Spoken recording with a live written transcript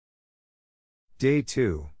Day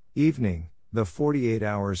 2, Evening, the 48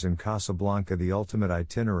 hours in Casablanca, the ultimate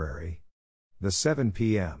itinerary. The 7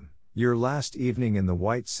 p.m. Your last evening in the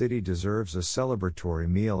White City deserves a celebratory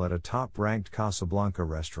meal at a top-ranked Casablanca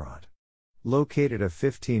restaurant. Located a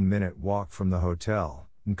 15-minute walk from the hotel,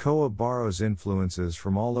 Nkoa borrows influences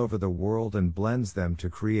from all over the world and blends them to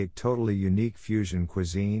create totally unique fusion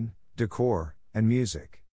cuisine, decor, and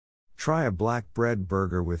music. Try a black bread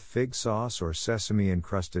burger with fig sauce or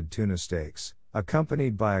sesame-encrusted tuna steaks,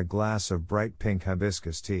 accompanied by a glass of bright pink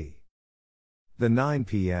hibiscus tea. The 9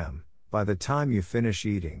 p.m. By the time you finish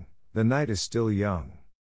eating, the night is still young.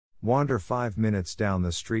 Wander 5 minutes down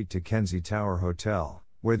the street to Kenzie Tower Hotel,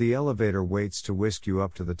 where the elevator waits to whisk you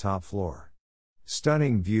up to the top floor.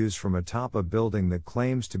 Stunning views from atop a building that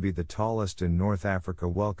claims to be the tallest in North Africa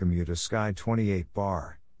welcome you to Sky 28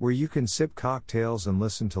 Bar, where you can sip cocktails and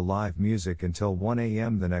listen to live music until 1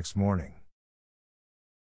 a.m. the next morning.